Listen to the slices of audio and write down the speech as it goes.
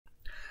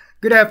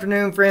Good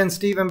afternoon, friends.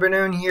 Stephen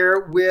Ben-Nun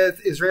here with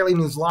Israeli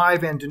News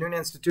Live and Danoon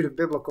Institute of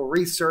Biblical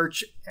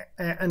Research.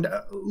 And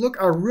look,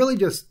 I really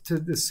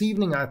this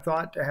evening, I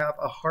thought to have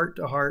a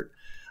heart-to-heart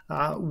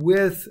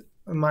with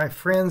my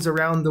friends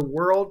around the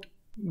world,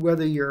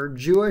 whether you're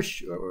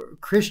Jewish, or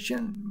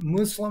Christian,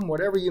 Muslim,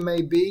 whatever you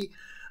may be.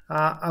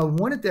 I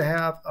wanted to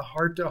have a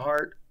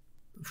heart-to-heart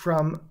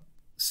from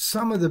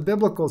some of the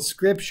biblical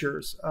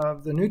scriptures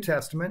of the New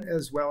Testament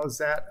as well as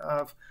that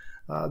of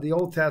the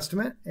Old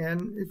Testament.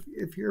 And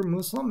if you're a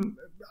Muslim,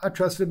 I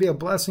trust it'll be a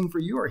blessing for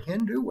you, or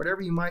Hindu,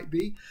 whatever you might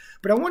be.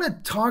 But I want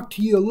to talk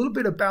to you a little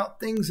bit about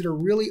things that are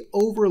really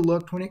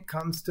overlooked when it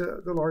comes to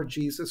the Lord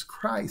Jesus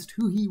Christ,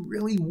 who he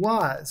really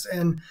was,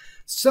 and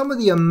some of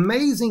the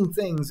amazing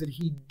things that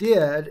he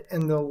did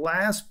in the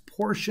last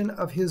portion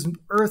of his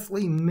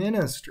earthly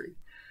ministry.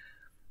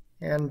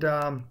 And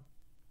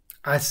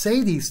I say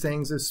these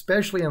things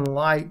especially in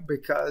light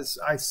because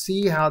I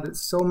see how that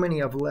so many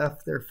have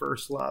left their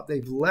first love.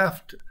 They've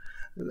left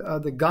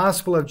the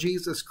gospel of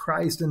Jesus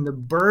Christ and the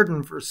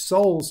burden for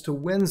souls, to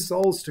win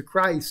souls to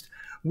Christ,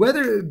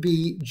 whether it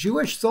be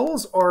Jewish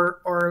souls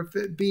or if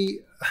it be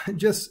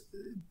just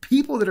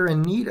people that are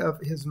in need of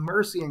his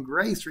mercy and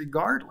grace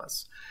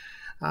regardless.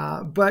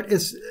 But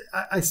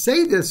I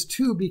say this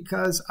too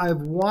because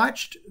I've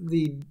watched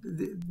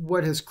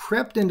what has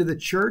crept into the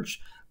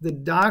church, the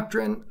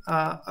doctrine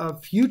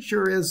of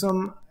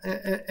futurism.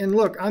 And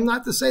look, I'm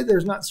not to say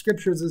there's not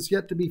scriptures that's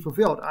yet to be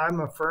fulfilled.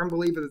 I'm a firm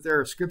believer that there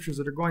are scriptures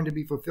that are going to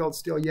be fulfilled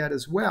still yet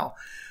as well.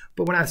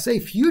 But when I say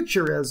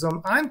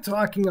futurism, I'm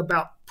talking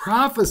about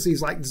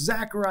prophecies like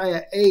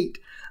Zechariah 8,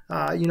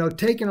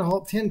 taking a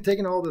hold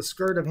of the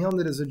skirt of him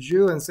that is a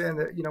Jew and saying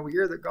that, we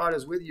hear that God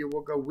is with you,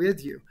 we'll go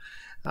with you.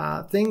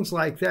 Things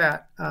like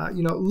that,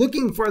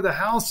 looking for the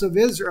house of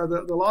Israel,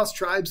 the lost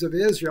tribes of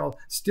Israel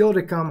still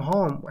to come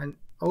home. And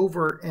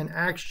over in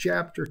Acts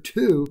chapter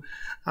 2,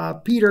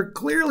 Peter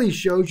clearly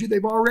shows you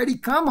they've already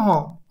come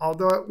home.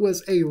 Although it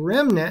was a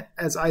remnant,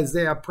 as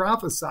Isaiah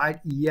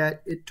prophesied,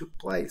 yet it took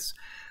place.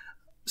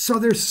 So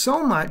there's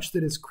so much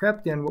that has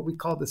crept in, what we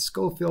call the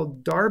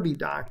Scofield-Darby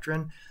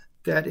doctrine,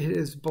 that it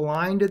has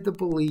blinded the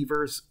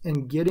believers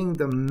in getting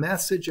the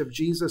message of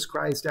Jesus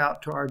Christ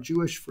out to our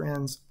Jewish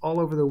friends all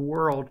over the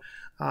world,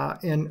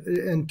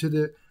 and to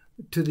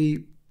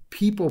the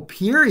people,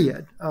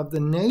 period, of the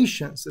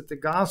nations, that the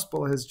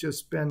gospel has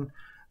just been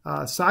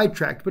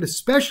sidetracked, but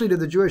especially to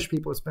the Jewish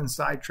people, it's been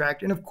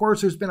sidetracked. And of course,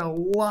 there's been a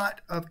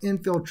lot of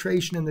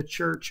infiltration in the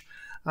church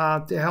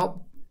to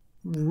help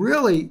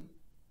really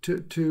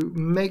to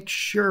make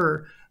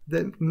sure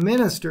that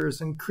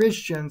ministers and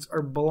Christians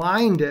are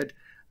blinded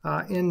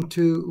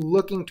into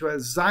looking to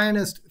a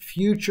Zionist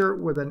future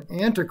with an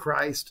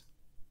Antichrist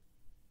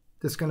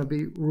that's going to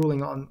be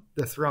ruling on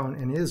the throne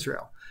in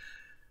Israel.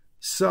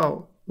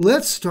 So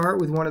let's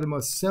start with one of the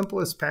most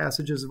simplest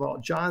passages of all,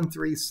 John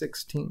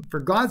 3:16. For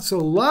God so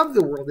loved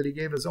the world that he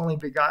gave his only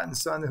begotten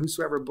Son, that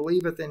whosoever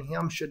believeth in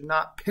him should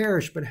not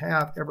perish, but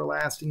have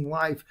everlasting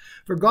life.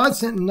 For God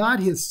sent not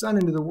his Son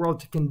into the world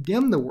to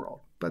condemn the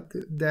world, but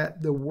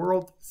that the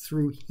world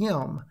through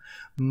him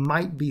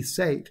might be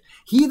saved.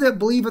 He that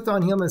believeth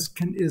on him he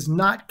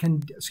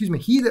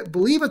that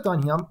believeth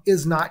on him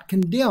is not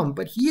condemned,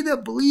 but he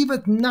that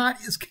believeth not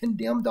is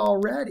condemned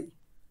already,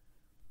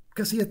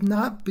 because he hath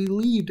not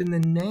believed in the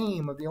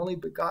name of the only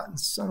begotten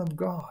Son of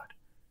God.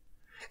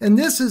 And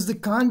this is the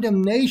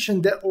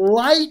condemnation, that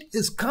light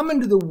is come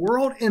into the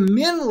world, and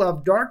men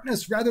love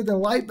darkness rather than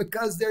light,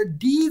 because their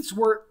deeds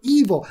were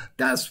evil.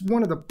 That's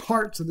one of the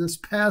parts of this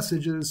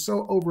passage that is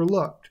so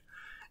overlooked,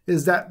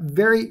 is that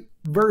very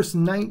verse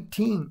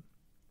 19.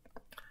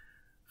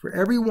 For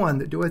every one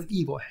that doeth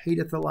evil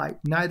hateth the light,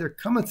 neither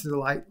cometh to the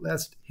light,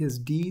 lest his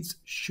deeds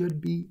should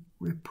be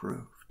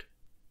reproved.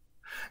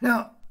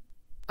 Now,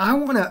 I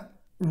want to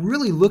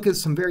really look at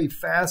some very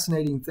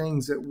fascinating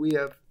things that we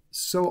have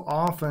so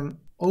often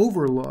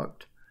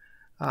overlooked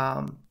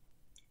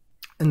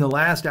in the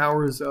last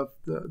hours of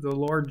the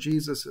Lord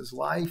Jesus'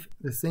 life,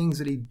 the things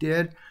that he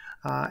did.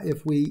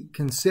 If we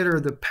consider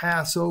the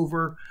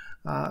Passover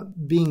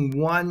being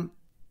one,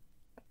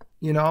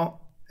 but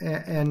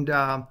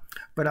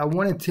I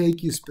want to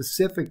take you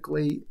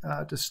specifically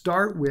to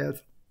start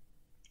with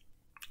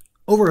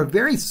over a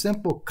very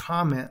simple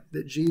comment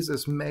that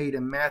Jesus made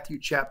in Matthew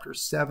chapter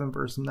 7,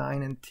 verse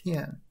 9 and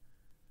 10.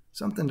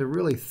 Something to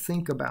really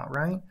think about,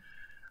 right?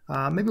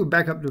 Maybe we'll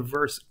back up to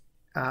verse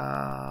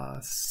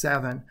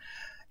 7.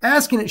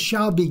 Ask and it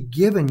shall be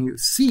given you.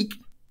 Seek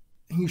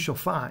and you shall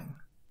find.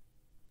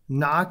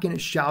 Knock and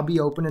it shall be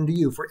opened unto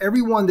you. For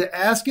everyone that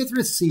asketh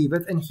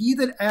receiveth, and he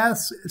that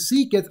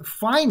seeketh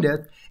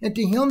findeth, and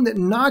to him that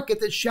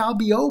knocketh it shall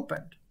be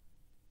opened.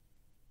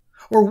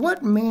 Or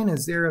what man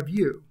is there of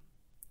you,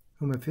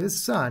 whom if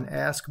his son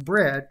ask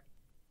bread,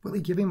 will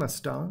he give him a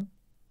stone?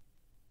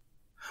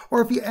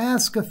 Or if he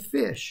ask a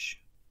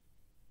fish,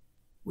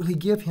 will he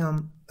give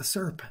him a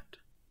serpent?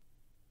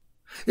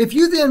 If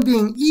you then,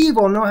 being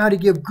evil, know how to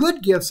give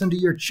good gifts unto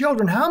your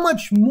children, how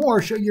much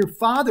more shall your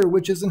Father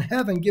which is in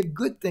heaven give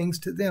good things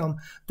to them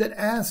that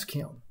ask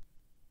him?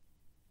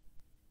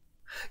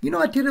 You know,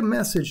 I did a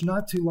message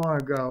not too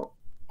long ago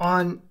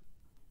on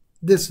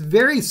this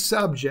very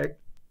subject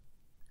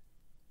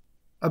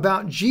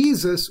about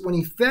Jesus when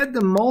he fed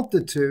the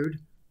multitude.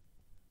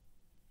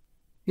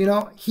 You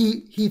know,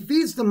 he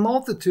feeds the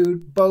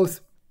multitude both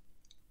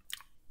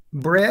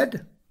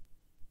bread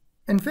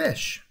and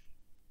fish.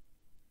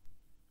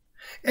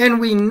 And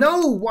we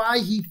know why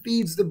he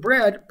feeds the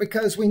bread,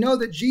 because we know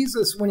that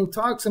Jesus, when he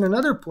talks in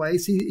another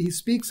place, he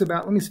speaks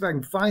about, let me see if I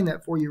can find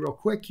that for you real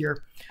quick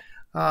here.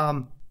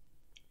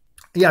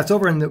 Yeah, it's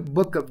over in the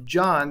book of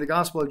John, the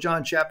Gospel of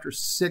John, chapter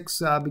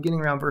 6,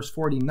 beginning around verse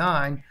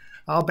 49.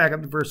 I'll back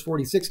up to verse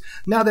 46.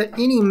 Now that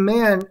any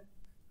man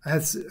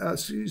has,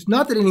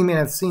 not that any man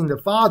hath seen the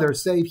Father,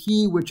 save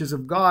he which is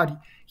of God,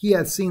 he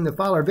hath seen the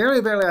Father.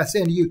 Verily, verily, I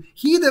say unto you,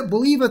 he that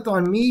believeth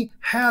on me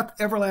hath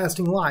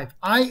everlasting life.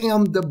 I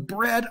am the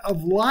bread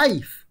of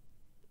life.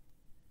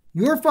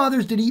 Your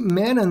fathers did eat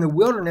manna in the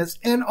wilderness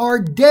and are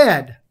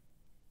dead.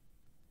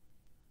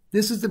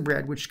 This is the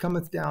bread which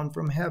cometh down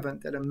from heaven,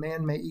 that a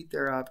man may eat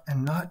thereof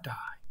and not die.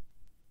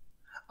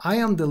 I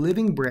am the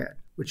living bread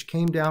which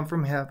came down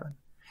from heaven.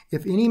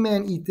 If any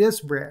man eat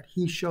this bread,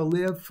 he shall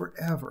live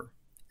forever.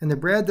 And the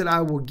bread that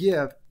I will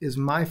give is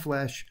my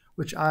flesh,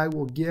 which I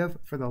will give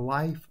for the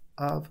life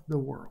of the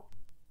world.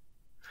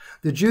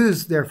 The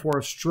Jews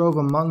therefore strove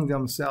among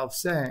themselves,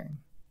 saying,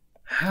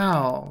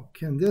 How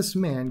can this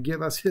man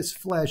give us his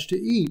flesh to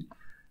eat?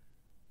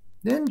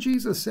 Then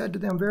Jesus said to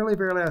them, Verily,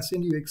 verily, I say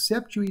unto you,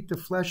 except you eat the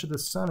flesh of the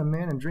Son of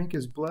Man and drink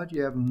his blood,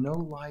 you have no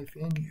life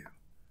in you.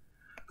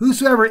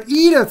 Whosoever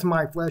eateth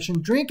my flesh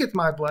and drinketh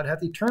my blood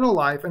hath eternal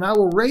life, and I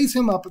will raise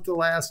him up at the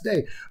last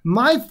day.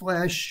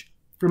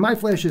 For my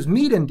flesh is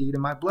meat indeed,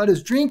 and my blood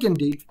is drink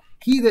indeed.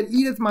 He that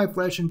eateth my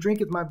flesh and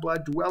drinketh my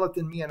blood dwelleth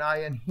in me, and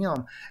I in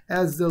him.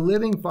 As the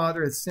living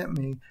Father hath sent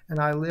me, and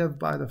I live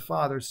by the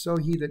Father, so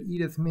he that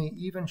eateth me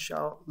even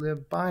shall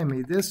live by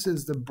me. This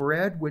is the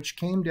bread which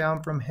came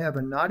down from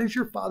heaven, not as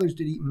your fathers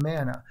did eat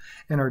manna,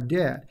 and are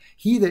dead.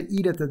 He that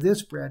eateth of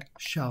this bread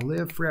shall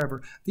live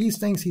forever. These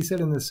things he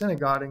said in the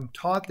synagogue, and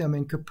taught them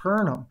in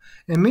Capernaum.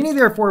 And many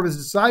therefore of his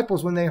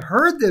disciples, when they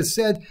heard this,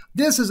 said,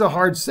 This is a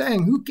hard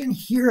saying, who can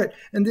hear it?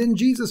 And then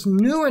Jesus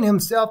knew in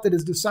himself that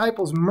his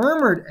disciples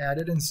murmured at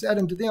it, and said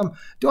unto them,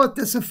 Doth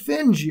this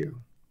offend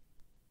you?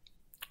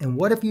 And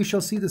what if you shall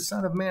see the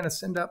Son of Man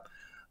ascend up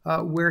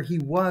where he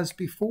was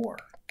before?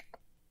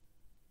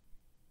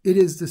 It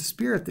is the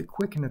Spirit that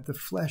quickeneth, the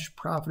flesh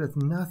profiteth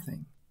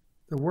nothing.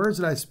 The words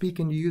that I speak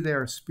unto you, they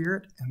are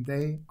spirit, and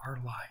they are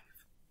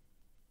life.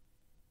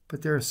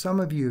 But there are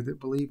some of you that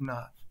believe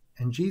not.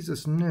 And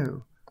Jesus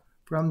knew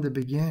from the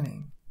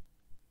beginning.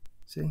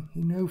 See,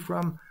 he knew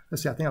from,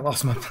 let's see, I think I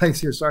lost my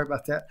place here. Sorry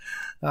about that.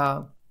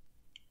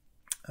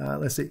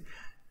 Let's see.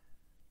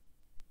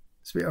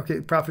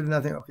 Okay, profited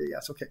nothing. Okay,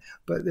 yes, okay.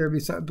 But there be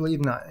some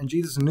believe not. And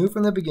Jesus knew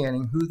from the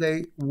beginning who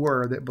they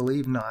were that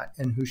believed not,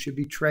 and who should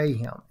betray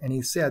him. And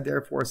he said,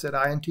 Therefore said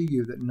I unto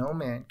you, that no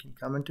man can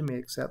come unto me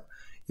except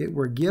it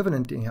were given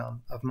unto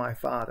him of my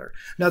Father.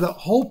 Now, the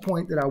whole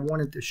point that I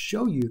wanted to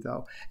show you,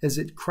 though, is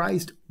that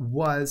Christ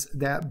was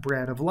that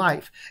bread of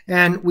life.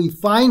 And we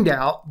find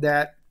out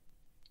that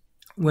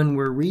when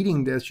we're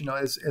reading this, you know,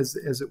 as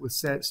it was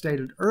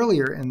stated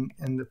earlier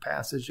in the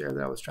passage there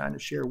that I was trying to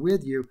share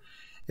with you,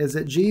 is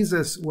that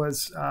Jesus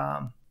was,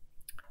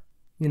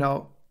 you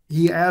know,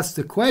 he asked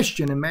the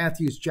question in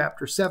Matthew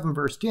chapter 7,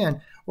 verse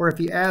 10, or if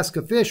he asked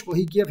a fish, will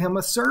he give him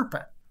a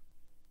serpent?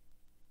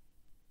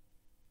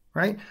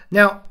 Right?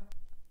 Now,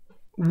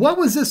 what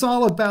was this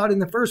all about in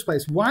the first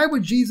place? Why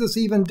would Jesus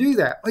even do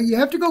that? Well, you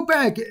have to go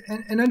back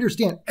and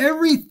understand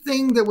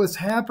everything that was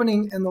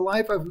happening in the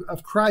life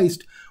of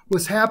Christ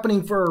was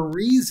happening for a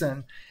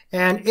reason.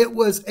 And it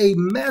was a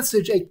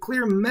message, a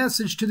clear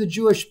message to the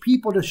Jewish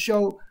people to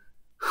show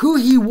who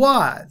he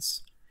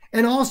was,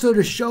 and also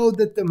to show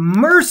that the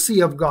mercy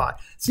of God.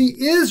 See,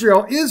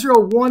 Israel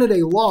wanted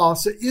a law,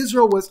 so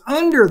Israel was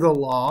under the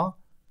law.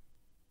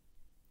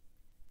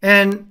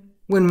 And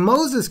when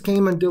Moses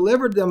came and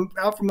delivered them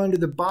out from under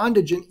the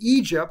bondage in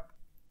Egypt,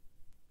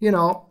 you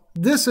know,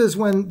 this is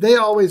when they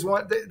always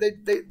want,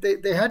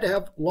 they had to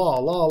have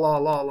law.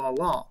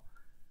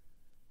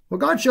 Well,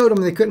 God showed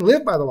them they couldn't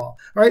live by the law.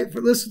 All right,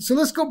 so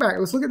let's go back.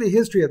 Let's look at the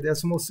history of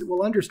this, and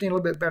we'll understand a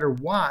little bit better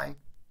why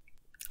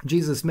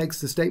Jesus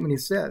makes the statement he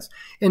says.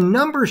 In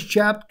Numbers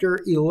chapter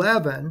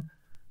 11,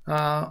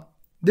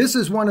 this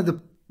is one of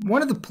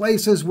the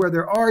places where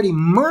they're already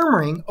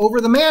murmuring over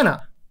the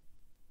manna.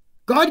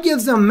 God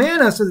gives them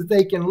manna so that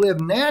they can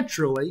live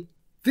naturally,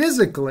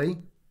 physically,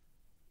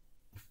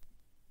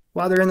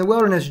 while they're in the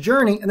wilderness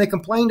journey, and they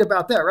complained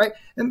about that, right?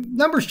 In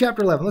Numbers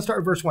chapter 11, let's start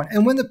with verse 1.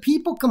 And when the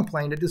people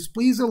complained, it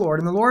displeased the Lord,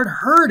 and the Lord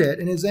heard it,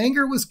 and his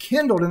anger was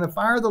kindled, and the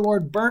fire of the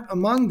Lord burnt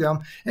among them,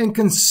 and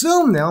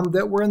consumed them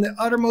that were in the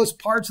uttermost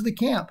parts of the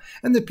camp.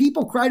 And the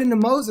people cried unto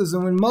Moses,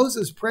 and when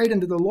Moses prayed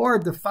unto the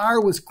Lord, the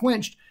fire was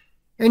quenched,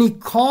 and he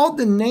called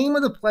the name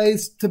of the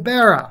place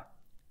Taberah.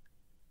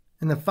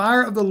 And the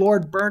fire of the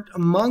Lord burnt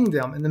among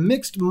them, and the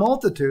mixed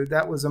multitude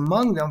that was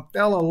among them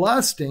fell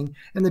a-lusting.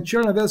 And the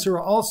children of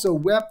Israel also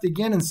wept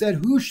again and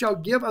said, Who shall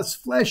give us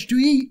flesh to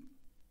eat?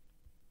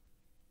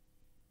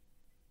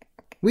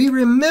 We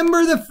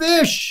remember the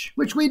fish,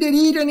 which we did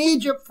eat in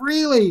Egypt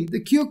freely, the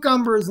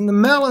cucumbers and the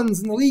melons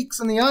and the leeks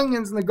and the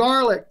onions and the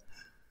garlic.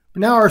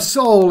 But now our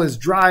soul is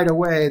dried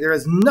away. There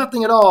is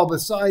nothing at all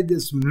beside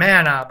this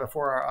manna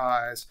before our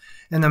eyes.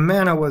 And the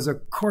manna was a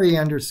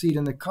coriander seed,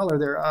 and the color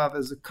thereof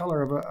is the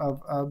color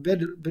of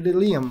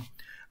bdellium.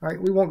 All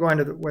right, we won't go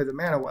into the way the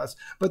manna was.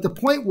 But the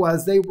point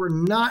was they were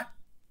not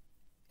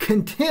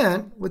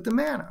content with the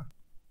manna.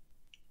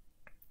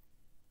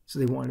 So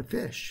they wanted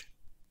fish.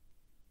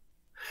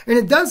 And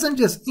it doesn't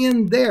just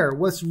end there.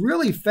 What's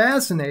really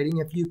fascinating,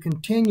 if you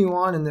continue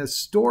on in this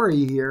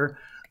story here,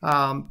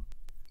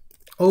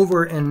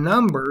 over in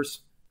Numbers,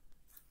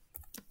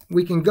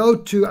 we can go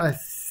to, I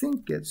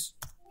think it's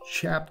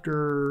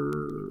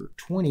chapter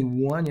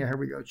 21. Yeah, here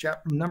we go.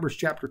 Numbers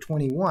chapter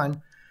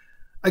 21.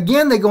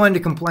 Again, they go into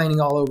complaining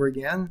all over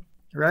again,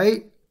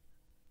 right?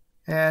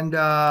 And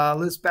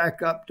let's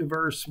back up to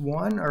verse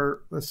 1,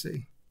 or let's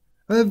see.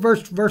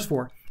 Verse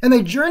 4. And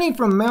they journeyed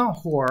from Mount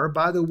Hor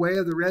by the way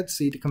of the Red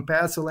Sea to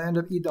compass the land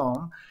of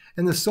Edom,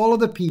 and the soul of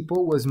the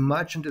people was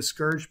much and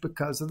discouraged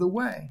because of the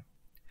way.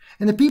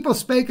 And the people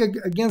spake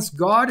against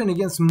God and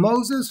against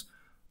Moses,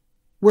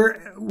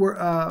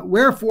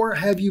 wherefore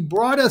have you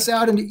brought us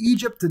out into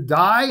Egypt to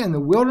die in the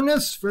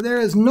wilderness? For there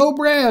is no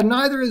bread,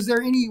 neither is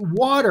there any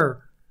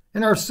water,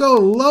 and our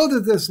soul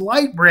loatheth this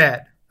light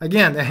bread.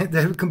 Again,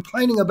 they're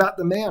complaining about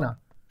the manna,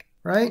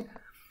 right?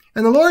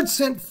 And the Lord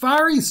sent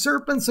fiery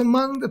serpents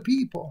among the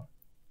people,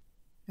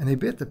 and they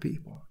bit the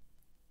people.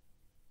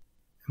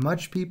 And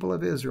much people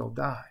of Israel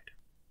died.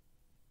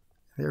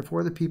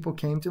 Therefore the people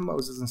came to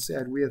Moses and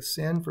said, We have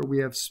sinned, for we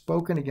have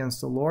spoken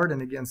against the Lord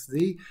and against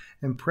thee,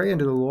 and pray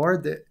unto the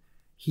Lord that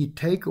he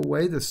take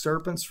away the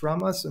serpents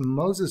from us. And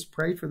Moses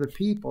prayed for the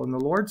people. And the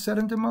Lord said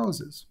unto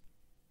Moses,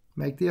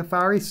 Make thee a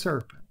fiery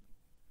serpent,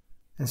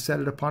 and set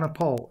it upon a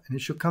pole. And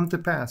it shall come to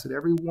pass that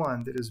every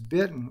one that is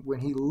bitten, when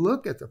he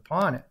looketh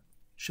upon it,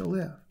 shall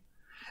live.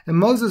 And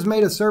Moses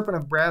made a serpent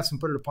of brass and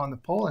put it upon the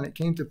pole. And it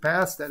came to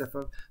pass that if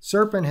a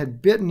serpent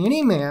had bitten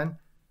any man,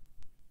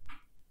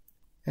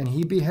 and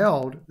he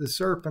beheld the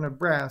serpent of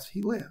brass,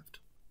 he lived.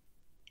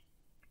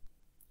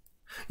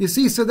 You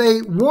see, so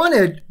they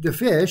wanted the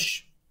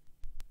fish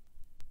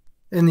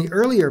in the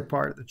earlier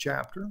part of the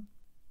chapter.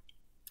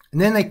 And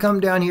then they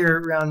come down here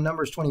around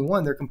Numbers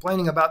 21. They're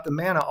complaining about the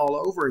manna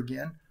all over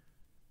again.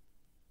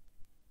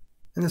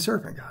 And the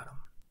serpent got them.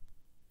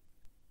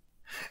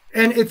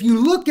 And if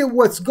you look at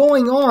what's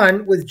going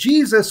on with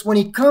Jesus when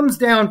he comes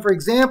down, for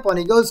example, and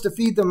he goes to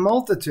feed the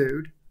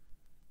multitude,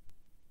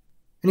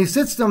 and he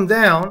sits them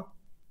down,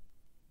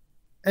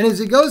 and as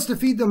he goes to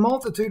feed the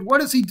multitude, what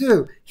does he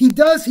do? He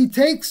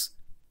takes,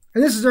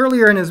 and this is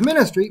earlier in his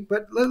ministry,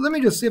 but let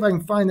me just see if I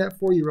can find that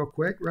for you real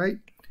quick, right?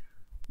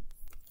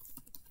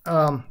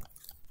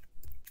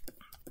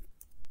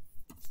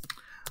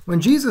 When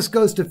Jesus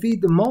goes to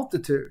feed the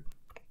multitude,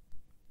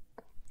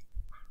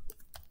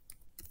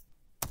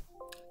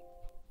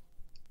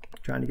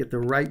 trying to get the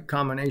right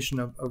combination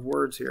of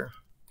words here.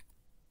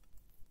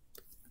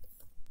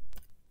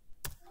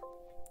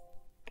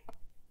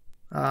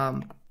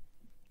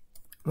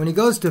 When he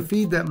goes to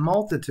feed that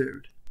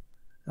multitude,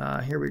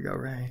 here we go,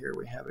 right here,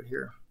 we have it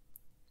here.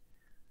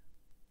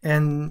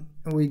 And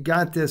we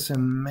got this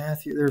in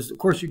Matthew. Of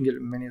course, you can get it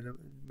in many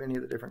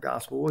of the different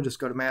gospels. We'll just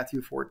go to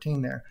Matthew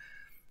 14 there.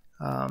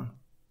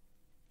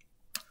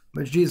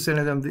 But Jesus said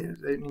to them,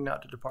 they need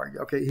not to depart.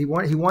 Okay, he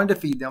wanted to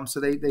feed them, so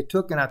they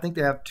took, and I think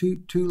they have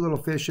two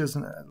little fishes,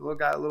 and the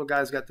little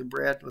guy's got the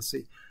bread. Let's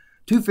see,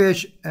 2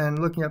 fish, and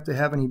looking up to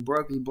heaven, he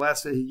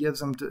blessed it. He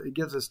gives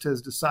us to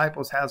his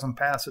disciples, has them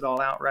pass it all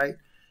out, right?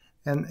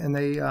 And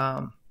they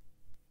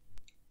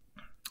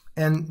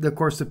and of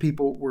course the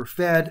people were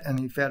fed, and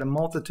he fed a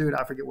multitude.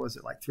 I forget, was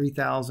it like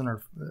 3,000,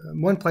 or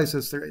one place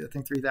is I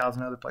think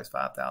 3,000, other place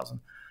 5,000.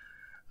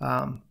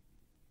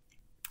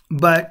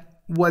 But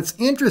what's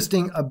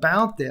interesting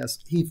about this,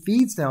 he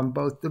feeds them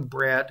both the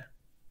bread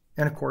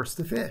and, of course,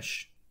 the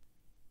fish.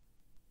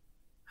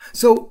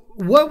 So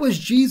what was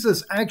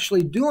Jesus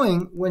actually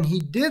doing when he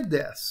did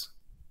this?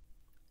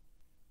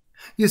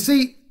 You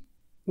see,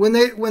 when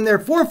their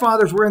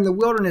forefathers were in the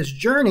wilderness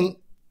journey,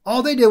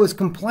 all they did was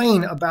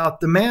complain about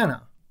the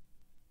manna.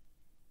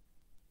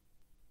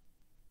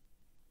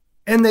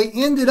 And they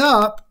ended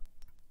up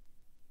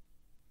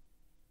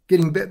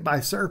getting bit by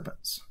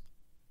serpents.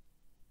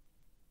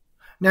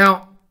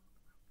 Now,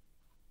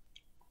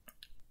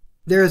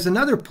 there's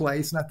another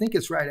place, and I think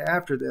it's right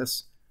after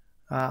this.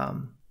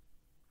 Hang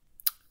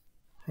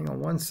on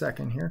one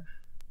second here.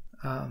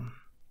 Kind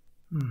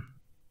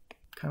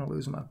of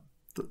losing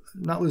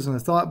not losing the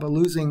thought, but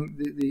losing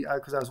the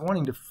because I was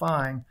wanting to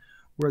find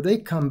where they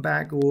come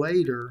back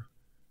later.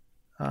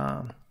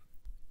 Oh,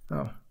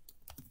 I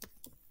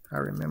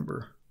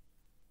remember.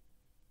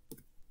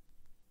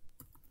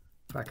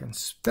 If I can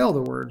spell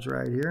the words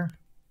right here.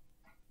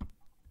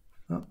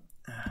 Oh,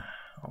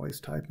 always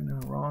typing in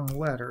the wrong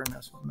letter, and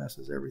that's what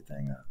messes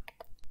everything up.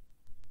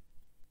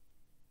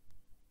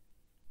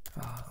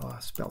 Oh, I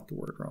spelt the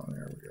word wrong.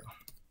 There we go.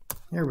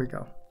 Here we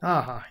go.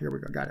 Aha, here we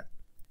go. Got it.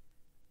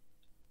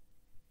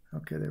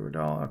 Okay, they were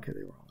all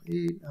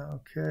eat.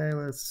 Okay,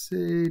 let's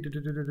see.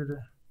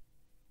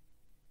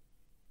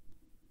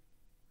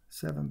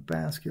 7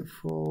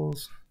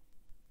 basketfuls.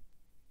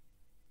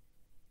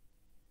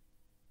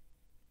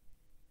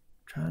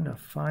 Trying to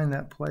find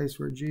that place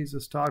where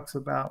Jesus talks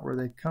about where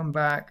they come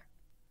back.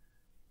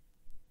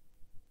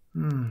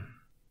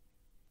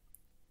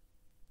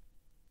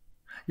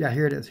 Yeah,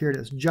 here it is. Here it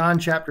is. John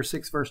chapter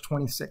 6, verse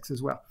 26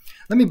 as well.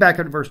 Let me back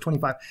up to verse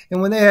 25.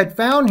 And when they had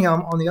found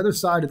him on the other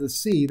side of the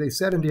sea, they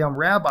said unto him,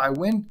 Rabbi,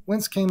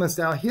 whence camest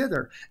thou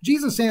hither?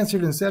 Jesus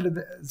answered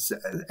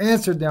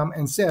them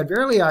and said,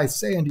 Verily I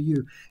say unto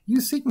you,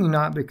 you seek me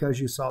not because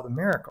you saw the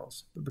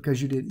miracles, but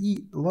because you did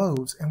eat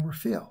loaves and were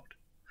filled.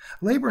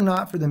 Labor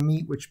not for the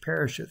meat which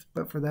perisheth,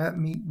 but for that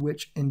meat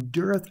which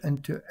endureth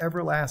unto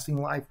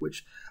everlasting life,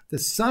 which the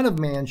Son of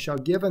Man shall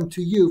give unto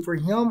you. For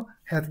him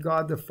hath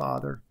God the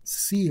Father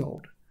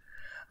sealed.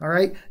 All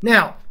right.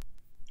 Now,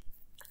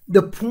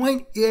 the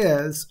point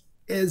is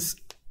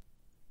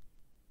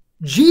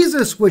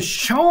Jesus was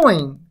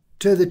showing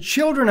to the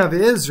children of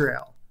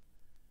Israel.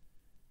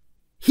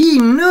 He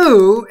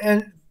knew,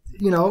 and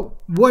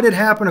what had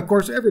happened. Of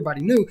course,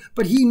 everybody knew,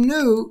 but he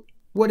knew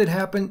what had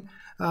happened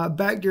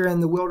back during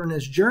the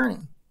wilderness journey.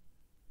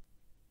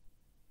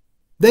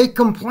 They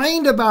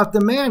complained about the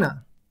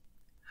manna.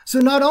 So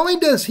not only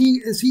is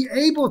he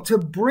able to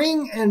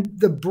bring in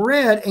the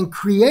bread and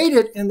create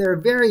it in their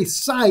very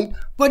sight,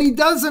 but he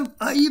doesn't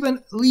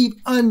even leave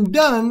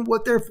undone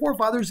what their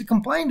forefathers had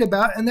complained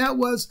about. And that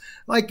was,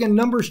 like in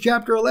Numbers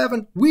chapter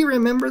 11, we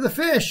remember the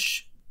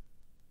fish.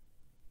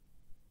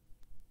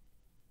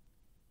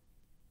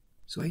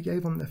 So he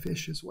gave them the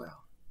fish as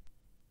well.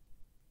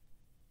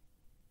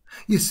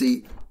 You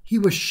see, he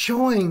was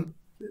showing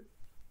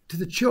to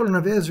the children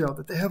of Israel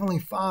that the Heavenly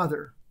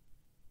Father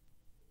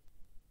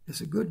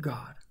is a good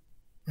God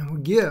and will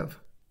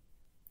give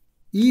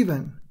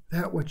even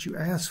that what you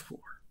ask for.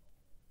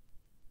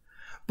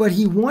 But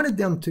he wanted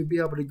them to be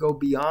able to go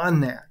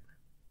beyond that.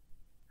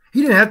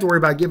 He didn't have to worry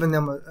about giving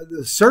them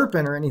a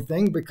serpent or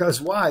anything, because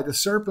why? The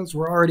serpents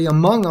were already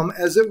among them,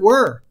 as it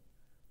were.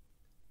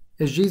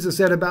 As Jesus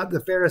said about the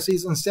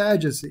Pharisees and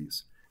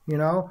Sadducees,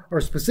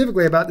 or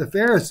specifically about the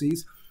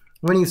Pharisees,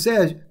 when he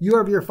says, you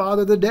are of your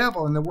father the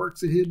devil, and the works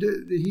that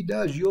he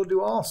does, you'll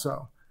do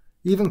also.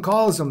 He even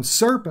calls them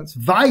serpents,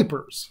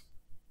 vipers.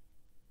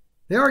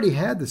 They already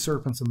had the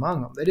serpents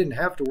among them. They didn't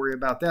have to worry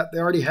about that. They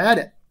already had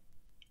it.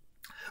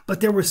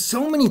 But there were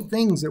so many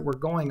things that were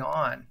going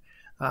on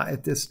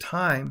at this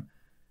time,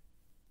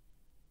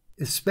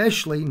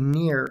 especially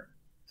near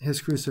his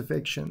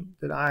crucifixion,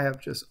 that I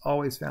have just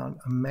always found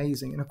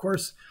amazing. And of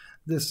course,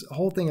 this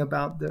whole thing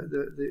about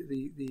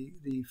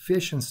the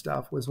fish and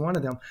stuff was one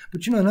of them.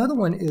 But another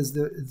one is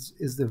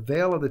the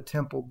veil of the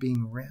temple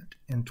being rent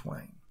in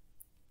twain.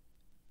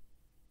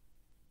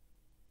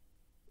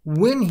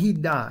 When he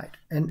died,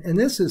 and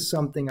this is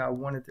something I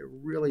wanted to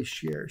really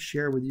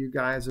share with you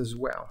guys as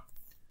well.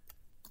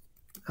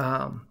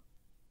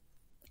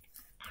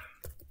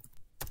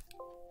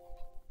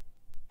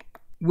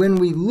 When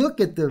we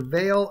look at the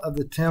veil of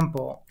the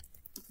temple,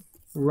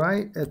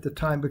 right at the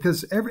time,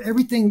 because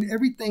everything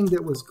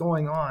that was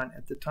going on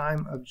at the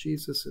time of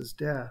Jesus's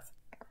death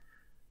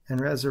and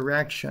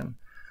resurrection,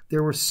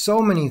 there were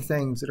so many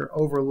things that are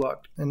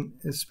overlooked, and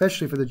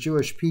especially for the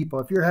Jewish people.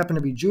 If you happen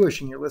to be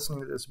Jewish and you're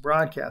listening to this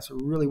broadcast, I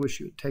really wish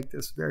you would take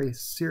this very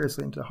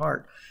seriously into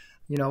heart.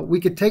 We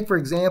could take, for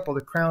example,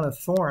 the crown of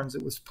thorns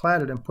that was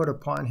platted and put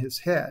upon his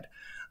head.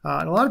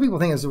 And a lot of people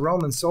think it's the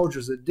Roman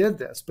soldiers that did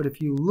this, but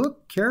if you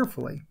look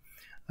carefully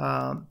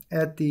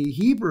at the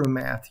Hebrew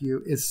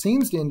Matthew, it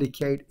seems to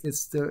indicate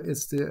it's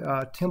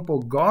the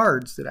temple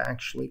guards that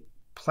actually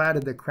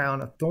platted the crown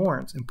of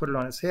thorns and put it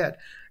on his head.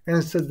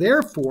 And so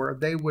therefore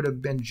they would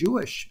have been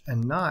Jewish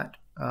and not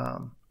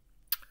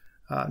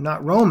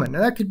Roman. Now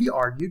that could be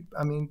argued.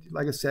 I mean,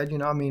 like I said,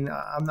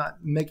 I'm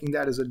not making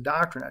that as a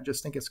doctrine. I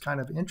just think it's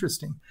kind of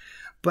interesting.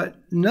 But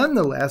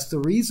nonetheless, the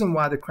reason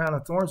why the crown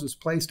of thorns was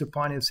placed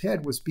upon his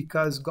head was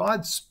because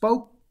God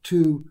spoke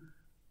to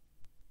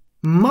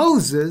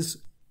Moses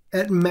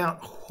at Mount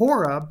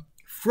Horeb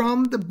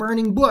from the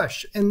burning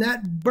bush. And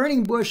that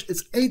burning bush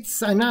is Eitz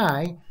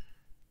Sinai,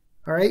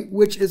 all right,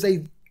 which is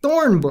a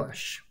thorn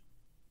bush.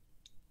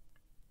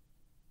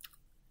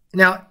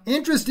 Now,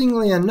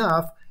 interestingly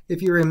enough,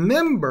 if you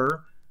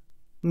remember,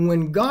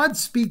 when God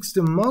speaks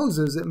to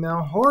Moses at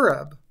Mount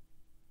Horeb,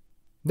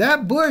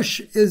 that bush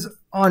is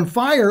on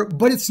fire,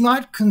 but it's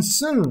not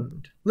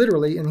consumed.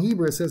 Literally, in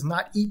Hebrew, it says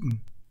not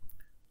eaten.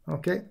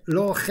 Okay?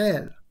 Lo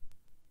chel.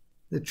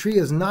 The tree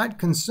is not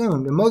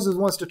consumed. And Moses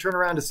wants to turn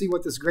around to see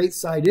what this great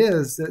sight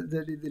is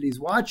that he's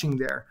watching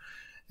there.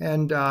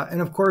 And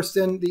of course,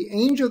 then the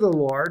angel of the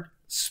Lord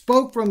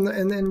spoke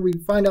and then we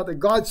find out that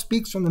God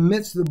speaks from the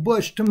midst of the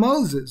bush to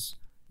Moses.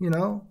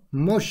 Moshe,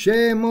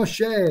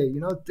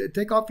 Moshe,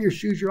 take off your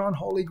shoes, you're on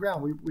holy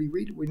ground. We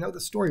read it, we know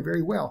the story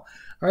very well.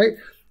 All right.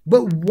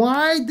 But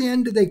why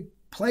then do they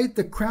plate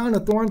the crown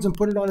of thorns and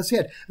put it on his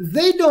head?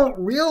 They don't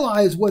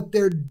realize what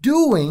they're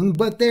doing,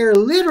 but they're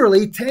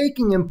literally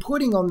taking and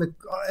putting on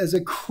as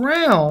a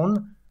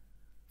crown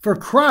for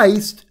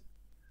Christ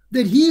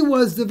that he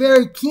was the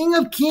very King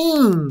of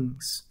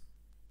Kings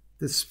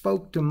that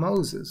spoke to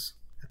Moses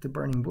at the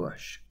burning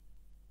bush.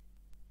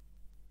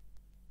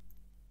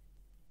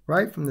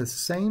 Right from the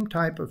same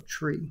type of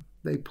tree,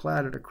 they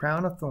planted a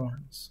crown of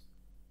thorns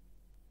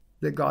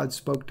that God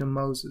spoke to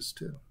Moses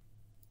to.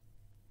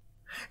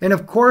 And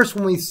of course,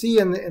 when we see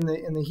in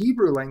the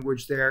Hebrew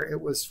language there,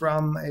 it was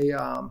from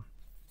a,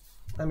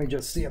 let me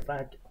just see if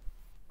I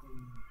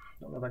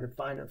don't know if I can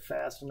find it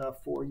fast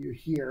enough for you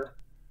here.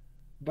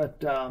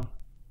 But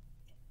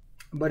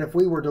if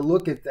we were to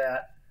look at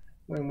that,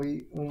 when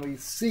we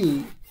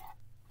see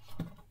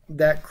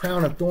that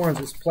crown of thorns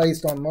was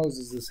placed on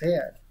Moses'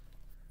 head,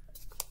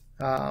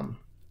 I'll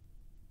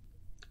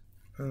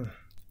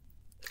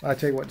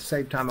tell you what, to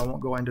save time, I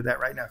won't go into that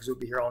right now because we'll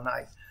be here all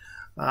night.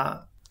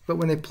 But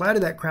when they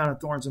planted that crown of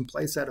thorns and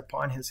placed that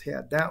upon his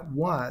head, that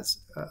was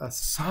a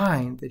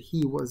sign that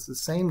he was the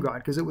same God,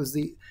 because it was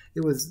the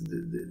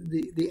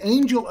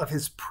angel of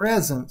his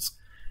presence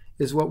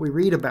is what we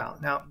read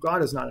about. Now,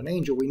 God is not an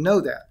angel. We know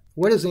that.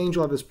 What is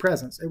angel of his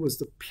presence? It was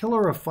the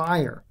pillar of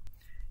fire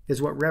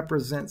is what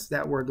represents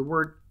that word. The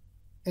word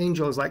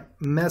angel is like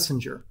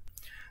messenger.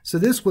 So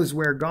this was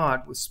where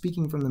God was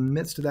speaking from the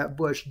midst of that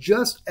bush,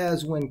 just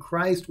as when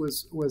Christ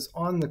was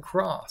on the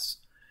cross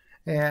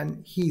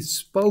and he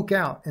spoke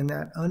out in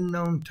that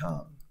unknown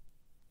tongue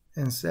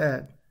and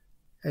said,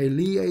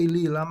 Eli,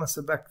 Eli, lama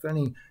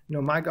sabachthani,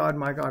 my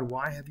God,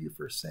 why have you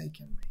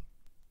forsaken me?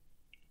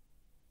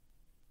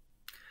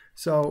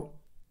 So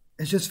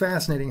it's just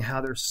fascinating how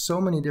there's so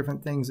many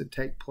different things that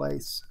take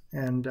place,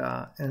 and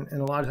a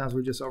lot of times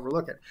we just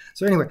overlook it.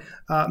 So anyway,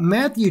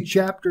 Matthew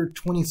chapter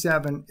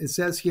 27, it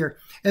says here,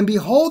 and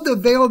behold, the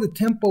veil of the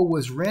temple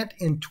was rent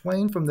in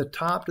twain from the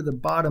top to the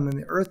bottom, and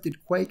the earth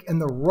did quake,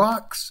 and the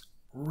rocks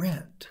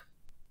rent.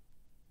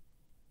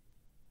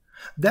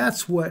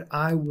 That's what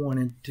I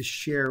wanted to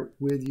share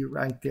with you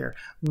right there.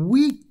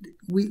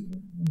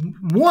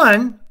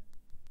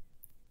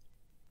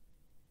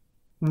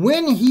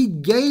 When he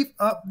gave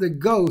up the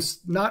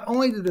ghost, not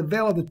only did the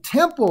veil of the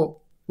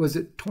temple was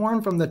it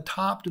torn from the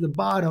top to the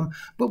bottom,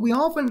 but we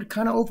often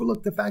kind of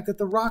overlook the fact that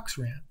the rocks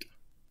rent.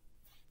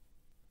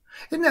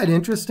 Isn't that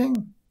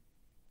interesting?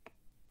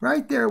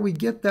 Right there we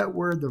get that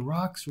word, the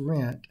rocks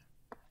rent.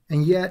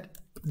 And yet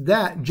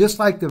that, just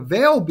like the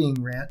veil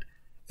being rent,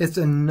 it's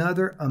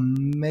another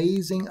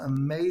amazing,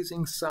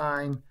 amazing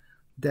sign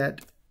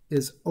that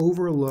is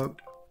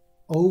overlooked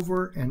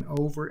over and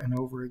over and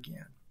over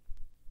again.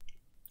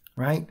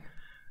 Right?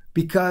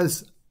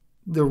 Because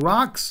the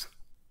rocks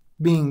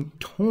being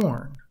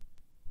torn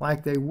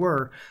like they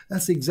were,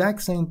 that's the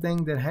exact same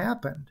thing that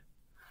happened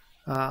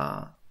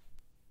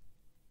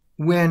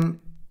when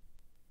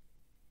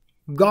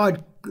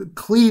God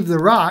cleaved the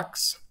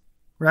rocks,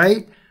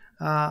 right?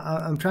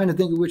 I'm trying to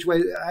think of which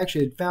way. I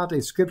actually had found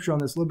a scripture on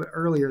this a little bit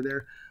earlier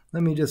there.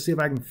 Let me just see if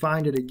I can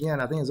find it again.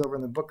 I think it's over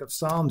in the book of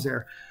Psalms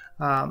there.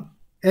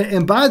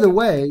 And by the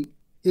way,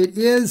 it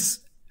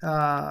is...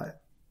 let's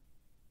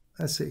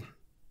see.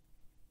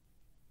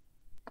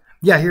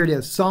 Yeah, here it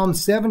is. Psalm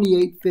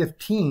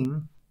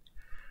 78:15.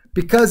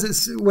 Because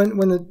it's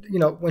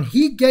when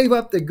he gave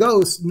up the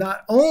ghost,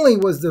 not only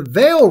was the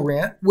veil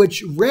rent,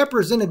 which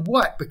represented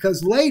what?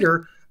 Because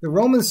later the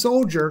Roman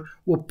soldier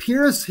will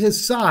pierce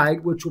his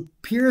side, which will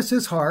pierce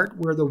his heart,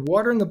 where the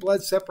water and the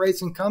blood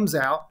separates and comes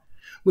out,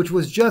 which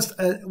was just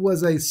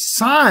was a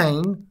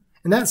sign.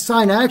 And that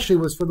sign actually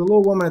was for the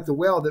little woman at the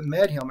well that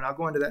met him. And I'll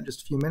go into that in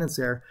just a few minutes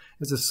there.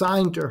 It's a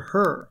sign to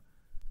her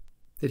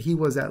that he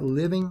was that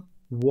living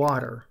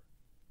water.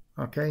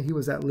 Okay, he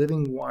was that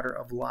living water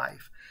of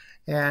life.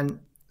 And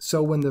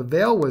so when the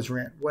veil was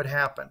rent, what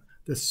happened?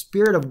 The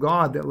Spirit of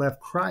God that left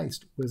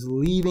Christ was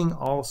leaving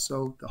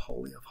also the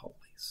Holy of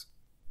Holies.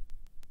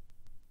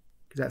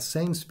 Because that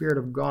same Spirit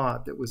of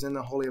God that was in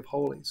the Holy of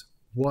Holies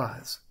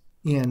was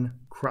in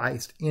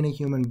Christ, in a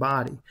human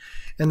body.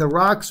 And the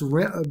rocks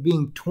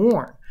being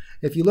torn.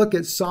 If you look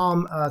at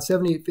Psalm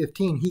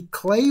 78:15, he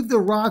clave the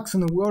rocks in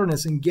the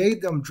wilderness and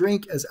gave them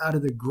drink as out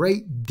of the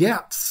great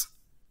depths.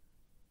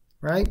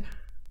 Right?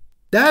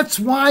 That's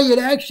why it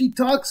actually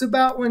talks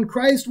about when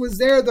Christ was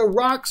there, the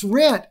rocks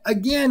rent.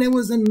 Again, it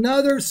was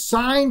another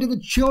sign to the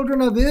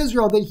children of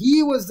Israel that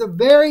he was the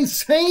very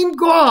same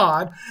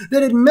God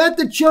that had met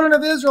the children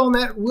of Israel in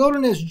that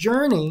wilderness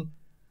journey.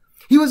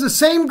 He was the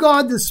same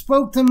God that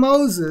spoke to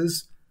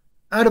Moses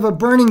out of a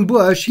burning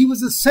bush. He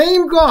was the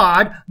same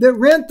God that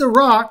rent the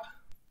rock.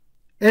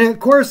 And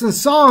of course, in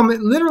Psalm, it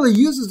literally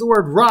uses the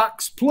word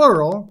rocks,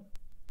 plural.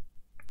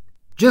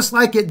 Just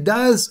like it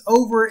does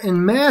over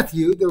in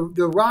Matthew,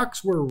 the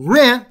rocks were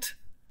rent.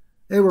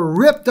 They were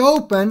ripped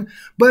open.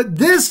 But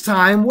this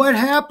time, what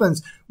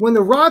happens? When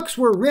the rocks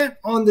were rent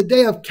on the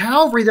day of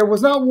Calvary, there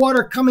was not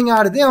water coming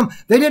out of them.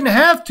 They didn't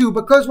have to,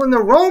 because when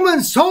the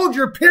Roman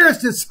soldier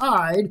pierced his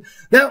side,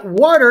 that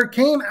water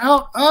came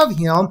out of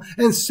him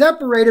and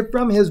separated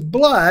from his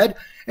blood.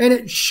 And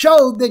it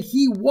showed that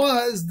he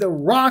was the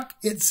rock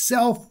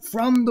itself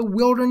from the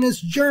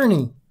wilderness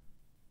journey.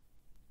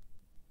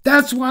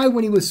 That's why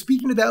when he was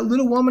speaking to that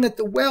little woman at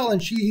the well,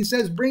 and he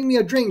says, bring me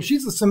a drink.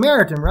 She's a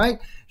Samaritan, right?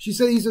 He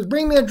says,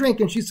 bring me a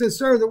drink. And she says,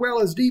 sir, the well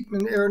is deep.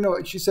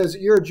 She says,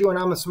 you're a Jew and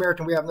I'm a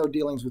Samaritan. We have no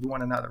dealings with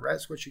one another, right?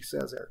 That's what she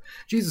says there.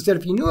 Jesus said,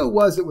 if you knew it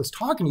was that was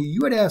talking to you,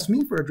 you would ask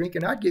me for a drink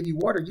and I'd give you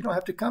water. You don't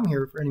have to come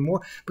here for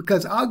anymore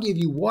because I'll give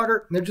you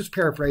water, and they're just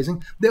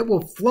paraphrasing, that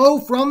will flow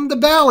from the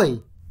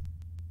belly.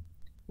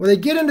 Well, they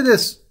get into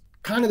this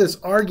kind of this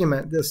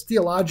argument, this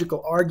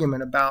theological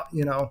argument about,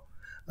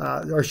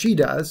 or she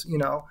does,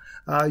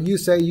 you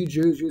say, you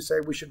Jews, you say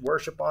we should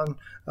worship on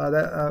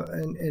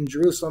in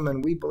Jerusalem,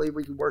 and we believe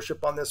we can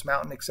worship on this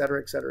mountain, et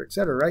cetera, et cetera, et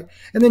cetera, right?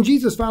 And then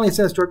Jesus finally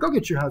says to her, go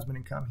get your husband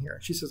and come here.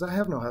 She says, I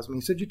have no husband.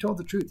 He said, you told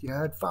the truth. You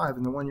had 5,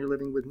 and the one you're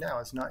living with now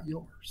is not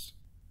yours.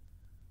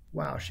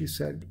 Wow, she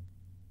said,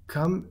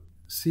 come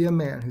see a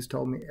man who's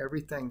told me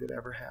everything that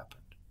ever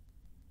happened.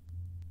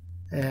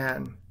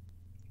 And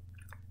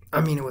I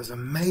mean, it was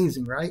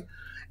amazing, right?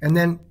 And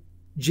then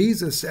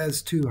Jesus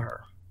says to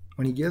her,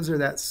 when he gives her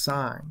that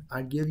sign,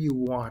 I give you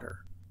water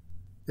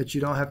that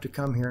you don't have to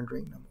come here and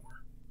drink no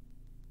more.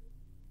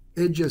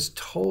 It just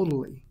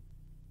totally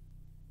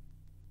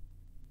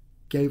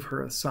gave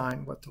her a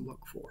sign what to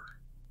look for.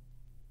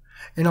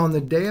 And on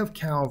the day of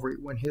Calvary,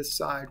 when his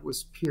side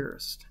was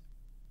pierced,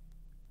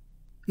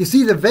 you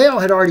see, the veil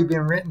had already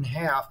been rent in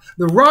half.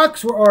 The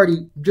rocks were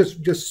already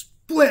just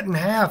split in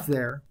half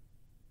there.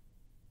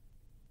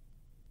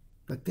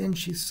 But then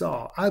she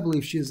saw, I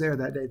believe she was there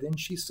that day, then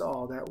she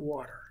saw that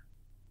water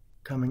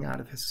coming out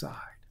of his side,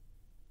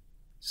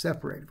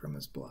 separated from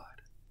his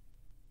blood.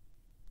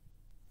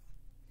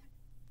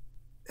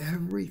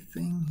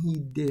 Everything he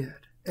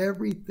did,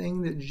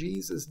 everything that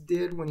Jesus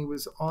did when he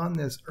was on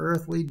this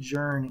earthly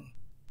journey,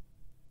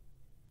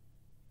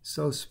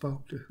 so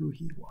spoke to who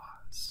he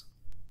was.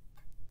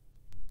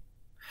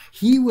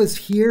 He was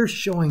here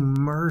showing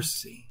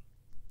mercy.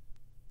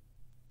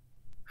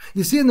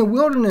 You see, in the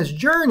wilderness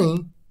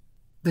journey,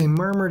 they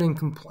murmured and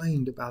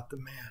complained about the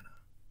manna.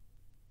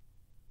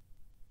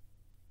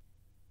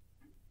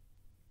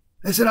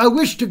 They said, I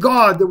wish to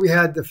God that we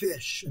had the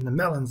fish and the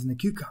melons and the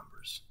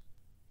cucumbers.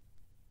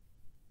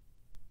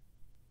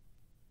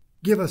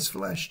 Give us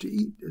flesh to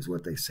eat, is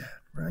what they said,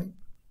 right?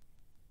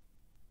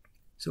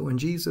 So when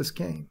Jesus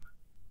came,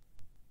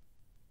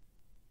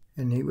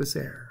 and he was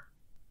there,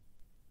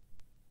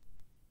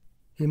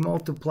 he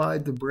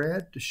multiplied the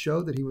bread to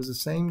show that he was the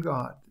same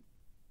God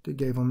that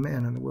gave them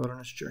manna in the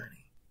wilderness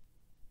journey.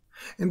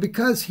 And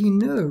because he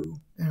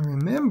knew and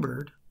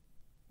remembered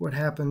what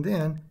happened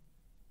then,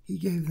 he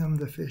gave them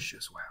the fish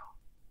as well.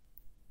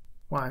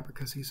 Why?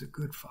 Because he's a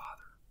good father,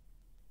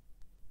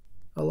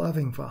 a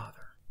loving father.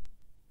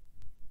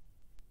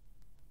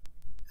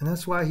 And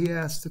that's why he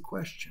asked the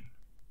question,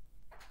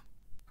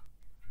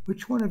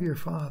 which one of your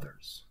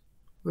fathers,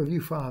 of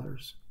you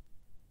fathers,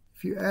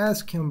 if you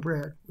ask him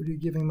bread, would you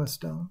give him a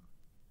stone?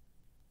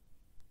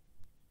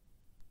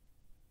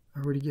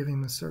 Or would you give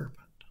him a serpent?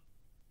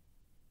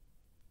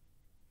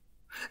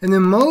 And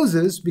then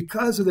Moses,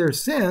 because of their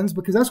sins,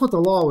 because that's what the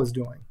law was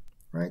doing,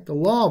 right? The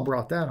law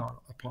brought that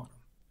upon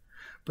them.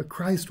 But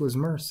Christ was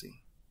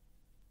mercy.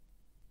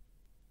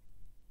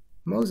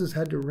 Moses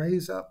had to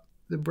raise up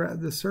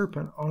the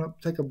serpent,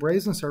 take a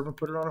brazen serpent,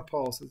 put it on a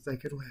pole so that they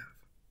could live.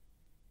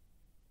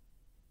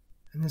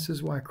 And this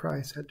is why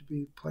Christ had to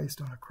be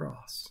placed on a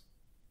cross.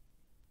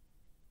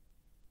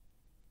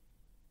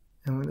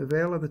 And when the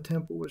veil of the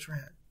temple was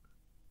rent,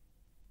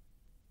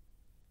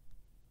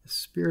 the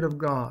Spirit of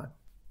God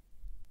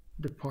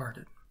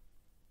departed.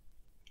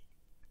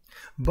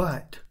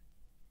 But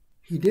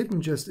it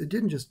didn't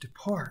just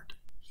depart.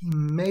 He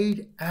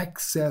made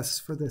access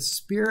for the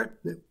Spirit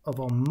of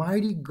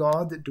Almighty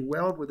God that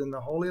dwelled within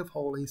the Holy of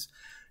Holies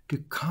to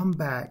come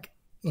back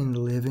and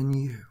live in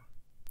you.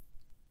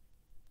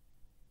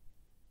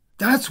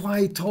 That's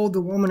why he told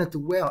the woman at the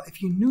well,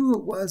 if you knew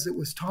it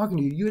was talking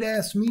to you, you'd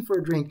ask me for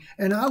a drink,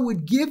 and I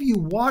would give you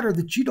water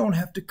that you don't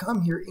have to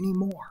come here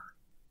anymore.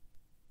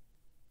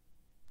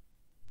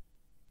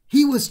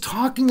 He was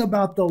talking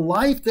about the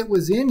life that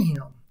was in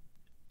him.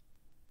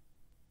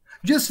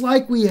 Just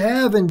like we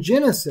have in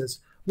Genesis,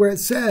 where it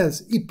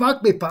says,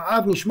 Ipak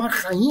be'pa'av nishmat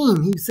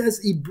chayim. He says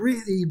he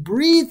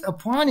breathed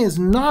upon his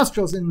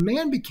nostrils, and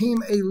man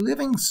became a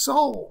living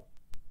soul.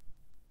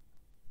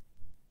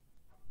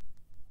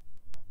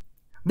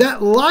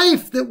 That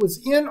life that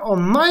was in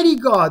Almighty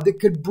God that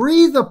could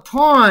breathe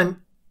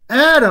upon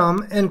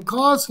Adam and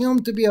cause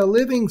him to be a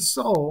living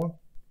soul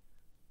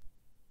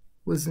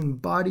was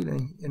embodied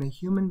in a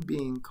human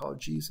being called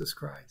Jesus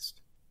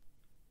Christ.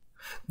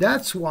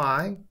 That's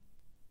why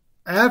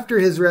after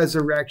his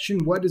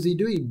resurrection, what does he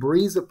do? He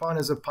breathes upon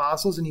his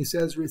apostles and he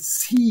says,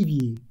 receive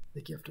ye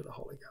the gift of the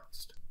Holy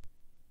Ghost.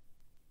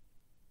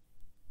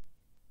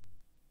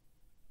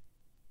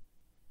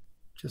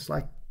 Just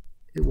like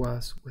it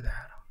was with Adam.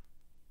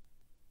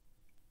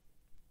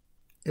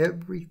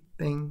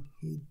 Everything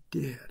he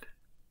did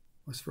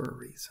was for a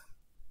reason.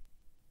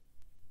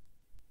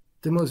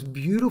 The most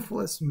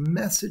beautifulest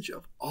message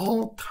of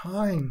all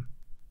time,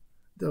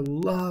 the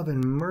love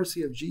and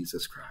mercy of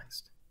Jesus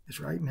Christ, is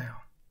right now.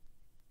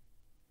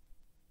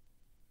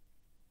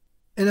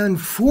 And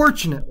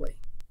unfortunately,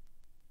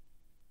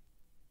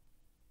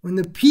 when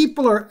the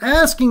people are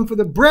asking for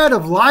the bread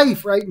of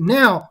life right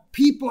now,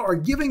 people are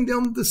giving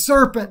them the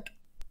serpent.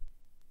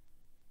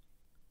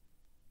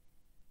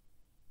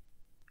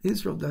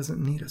 Israel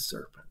doesn't need a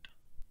serpent.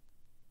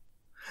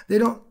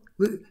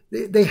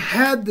 They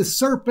had the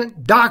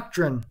serpent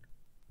doctrine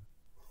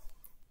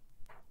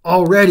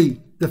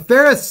already. The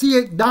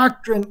Pharisaic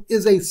doctrine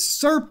is a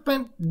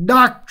serpent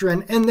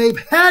doctrine, and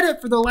they've had it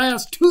for the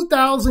last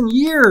 2,000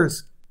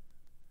 years.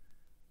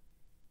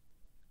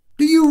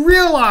 Do you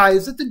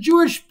realize that the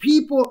Jewish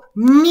people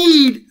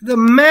need the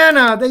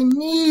manna? They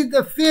need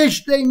the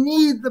fish. They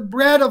need the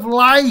bread of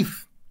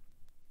life.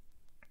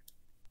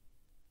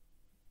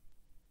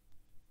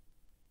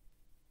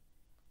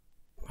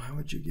 Why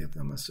would you give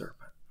them a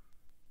serpent?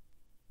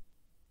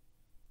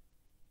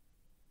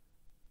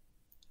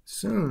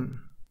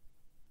 Soon,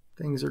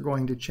 things are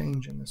going to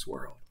change in this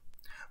world.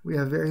 We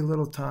have very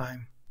little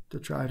time to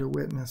try to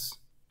witness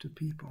to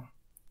people.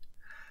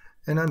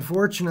 And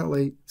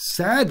unfortunately,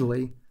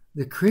 sadly,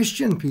 the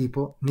Christian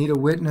people need a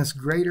witness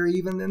greater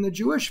even than the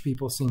Jewish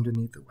people seem to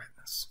need the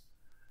witness,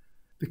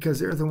 because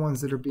they're the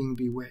ones that are being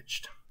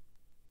bewitched.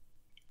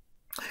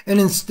 And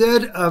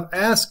instead of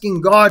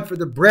asking God for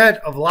the bread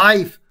of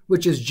life,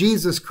 which is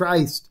Jesus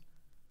Christ,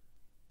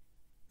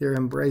 they're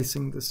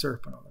embracing the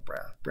serpent on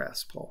the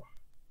brass pole.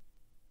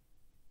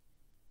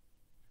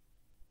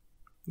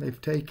 They've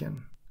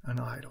taken an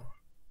idol.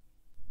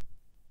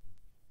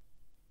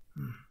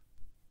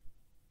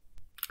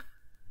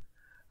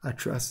 I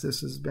trust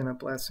this has been a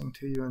blessing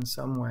to you in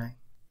some way.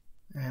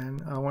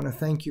 And I want to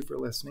thank you for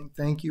listening.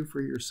 Thank you for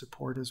your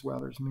support as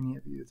well. There's many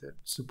of you that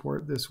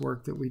support this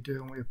work that we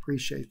do, and we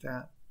appreciate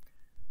that.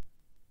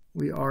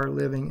 We are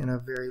living in a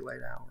very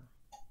late hour.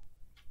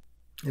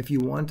 If you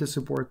want to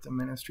support the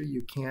ministry,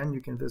 you can.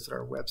 You can visit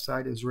our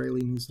website,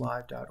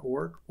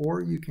 israelinewslive.org,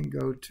 or you can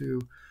go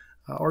to,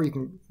 or you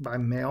can by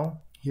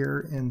mail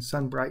here in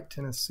Sunbright,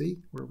 Tennessee,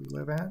 where we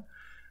live at.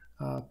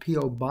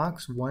 P.O.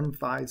 Box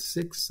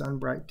 156,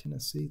 Sunbright,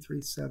 Tennessee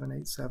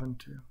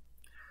 37872.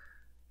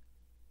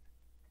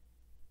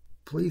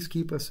 Please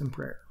keep us in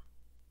prayer,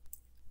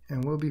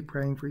 and we'll be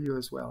praying for you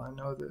as well. I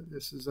know that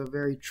this is a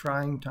very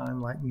trying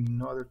time like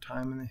no other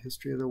time in the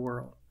history of the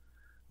world.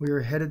 We are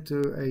headed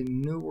to a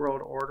new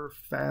world order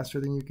faster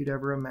than you could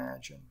ever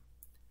imagine,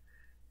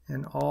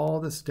 and all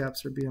the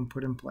steps are being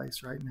put in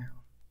place right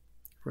now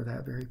for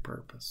that very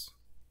purpose.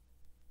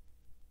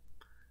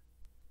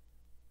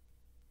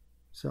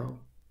 So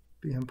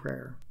be in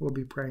prayer. We'll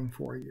be praying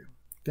for you.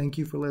 Thank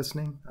you for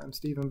listening. I'm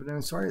Stephen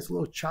Ben-Nun. Sorry it's a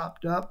little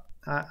chopped up.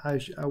 I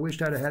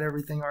wished I'd have had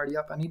everything already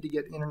up. I need to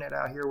get internet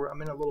out here.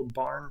 I'm in a little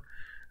barn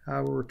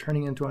where we're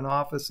turning into an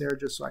office there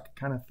just so I could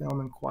kind of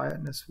film in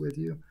quietness with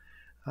you.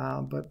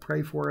 But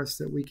pray for us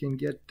that we can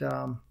get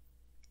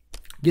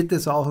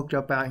this all hooked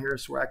up out here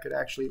so I could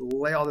actually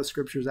lay all the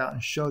scriptures out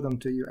and show them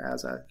to you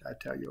as I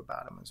tell you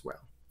about them as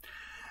well.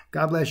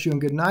 God bless you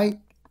and good night.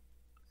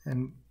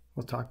 And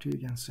we'll talk to you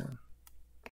again soon.